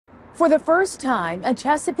For the first time, a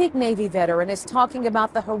Chesapeake Navy veteran is talking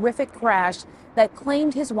about the horrific crash that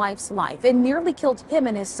claimed his wife's life and nearly killed him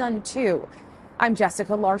and his son, too. I'm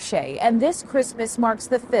Jessica Larche, and this Christmas marks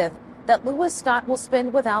the 5th that Lewis Scott will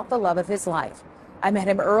spend without the love of his life. I met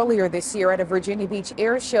him earlier this year at a Virginia Beach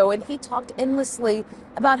air show, and he talked endlessly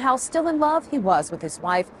about how still in love he was with his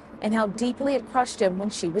wife and how deeply it crushed him when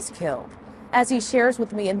she was killed. As he shares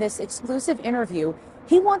with me in this exclusive interview,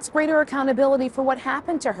 he wants greater accountability for what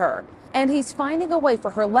happened to her, and he's finding a way for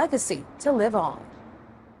her legacy to live on.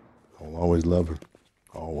 I'll always love her,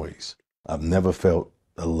 always. I've never felt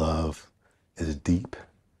a love as deep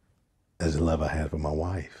as the love I had for my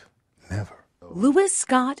wife, never. Lewis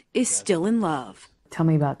Scott is still in love. Tell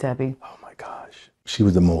me about Debbie. Oh my gosh. She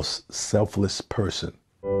was the most selfless person.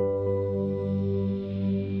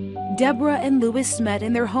 Deborah and Lewis met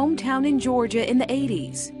in their hometown in Georgia in the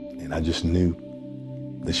 80s. And I just knew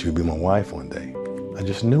that she would be my wife one day. I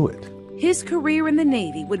just knew it. His career in the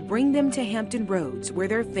Navy would bring them to Hampton Roads, where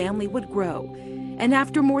their family would grow. And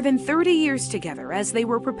after more than 30 years together, as they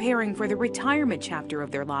were preparing for the retirement chapter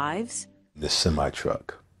of their lives, this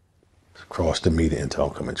semi-truck crossed to meet into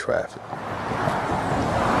oncoming traffic.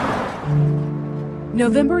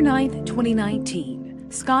 November 9th,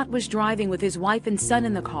 2019, Scott was driving with his wife and son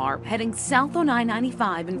in the car, heading south on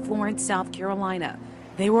I-95 in Florence, South Carolina.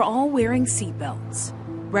 They were all wearing seatbelts.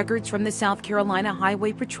 Records from the South Carolina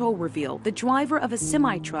Highway Patrol reveal the driver of a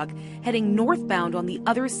semi-truck heading northbound on the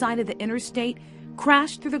other side of the interstate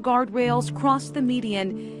crashed through the guardrails, crossed the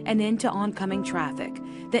median, and into oncoming traffic.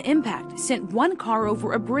 The impact sent one car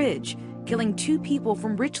over a bridge, killing 2 people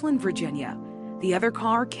from Richland, Virginia. The other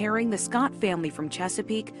car, carrying the Scott family from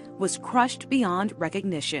Chesapeake, was crushed beyond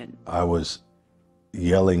recognition. I was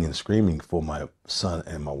yelling and screaming for my son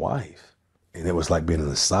and my wife. And it was like being in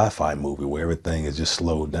a sci-fi movie where everything is just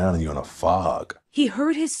slowed down and you're in a fog. He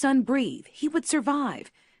heard his son breathe. He would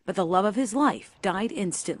survive. But the love of his life died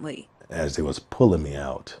instantly. As they was pulling me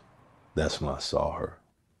out, that's when I saw her.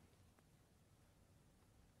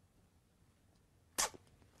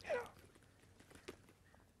 Yeah.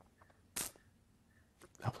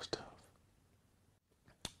 That was tough.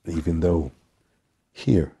 Even though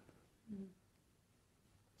here,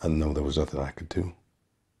 I know there was nothing I could do.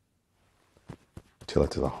 Tell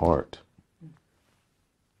it to the heart,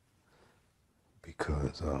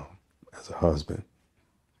 because as a husband,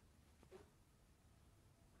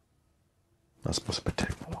 I'm supposed to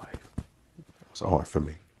protect my wife. It was hard for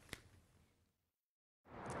me.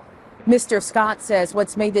 Mr. Scott says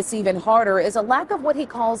what's made this even harder is a lack of what he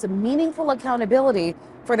calls meaningful accountability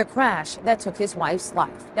for the crash that took his wife's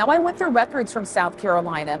life. Now, I went through records from South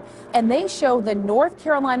Carolina, and they show the North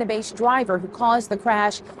Carolina-based driver who caused the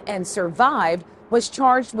crash and survived was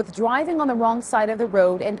charged with driving on the wrong side of the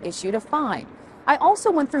road and issued a fine. I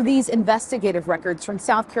also went through these investigative records from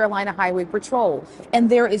South Carolina Highway Patrol, and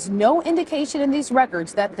there is no indication in these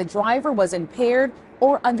records that the driver was impaired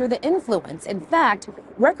or under the influence. In fact,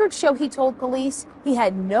 records show he told police he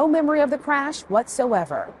had no memory of the crash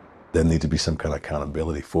whatsoever. There needs to be some kind of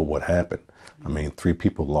accountability for what happened. I mean, 3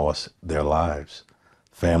 people lost their lives.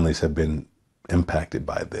 Families have been impacted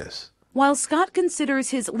by this. While Scott considers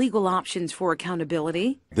his legal options for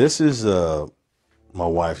accountability, this is my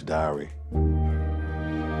wife's diary.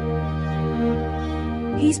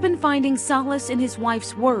 He's been finding solace in his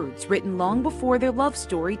wife's words, written long before their love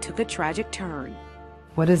story took a tragic turn.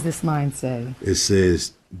 What does this line say? It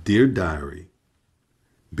says, "Dear diary,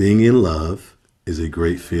 being in love is a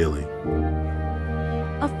great feeling."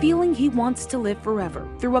 A feeling he wants to live forever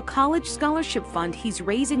through a college scholarship fund he's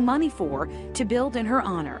raising money for to build in her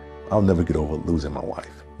honor. I'll never get over losing my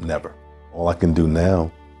wife, never. All I can do now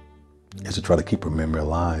is to try to keep her memory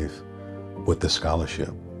alive with the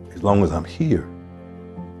scholarship. As long as I'm here,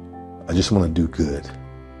 I just want to do good.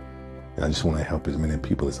 And I just want to help as many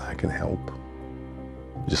people as I can help,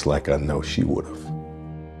 just like I know she would have.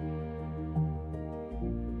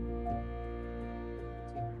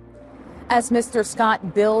 As Mr.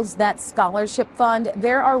 Scott builds that scholarship fund,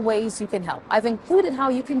 there are ways you can help. I've included how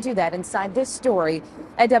you can do that inside this story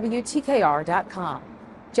at WTKR.com.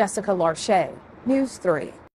 Jessica Larche, News 3.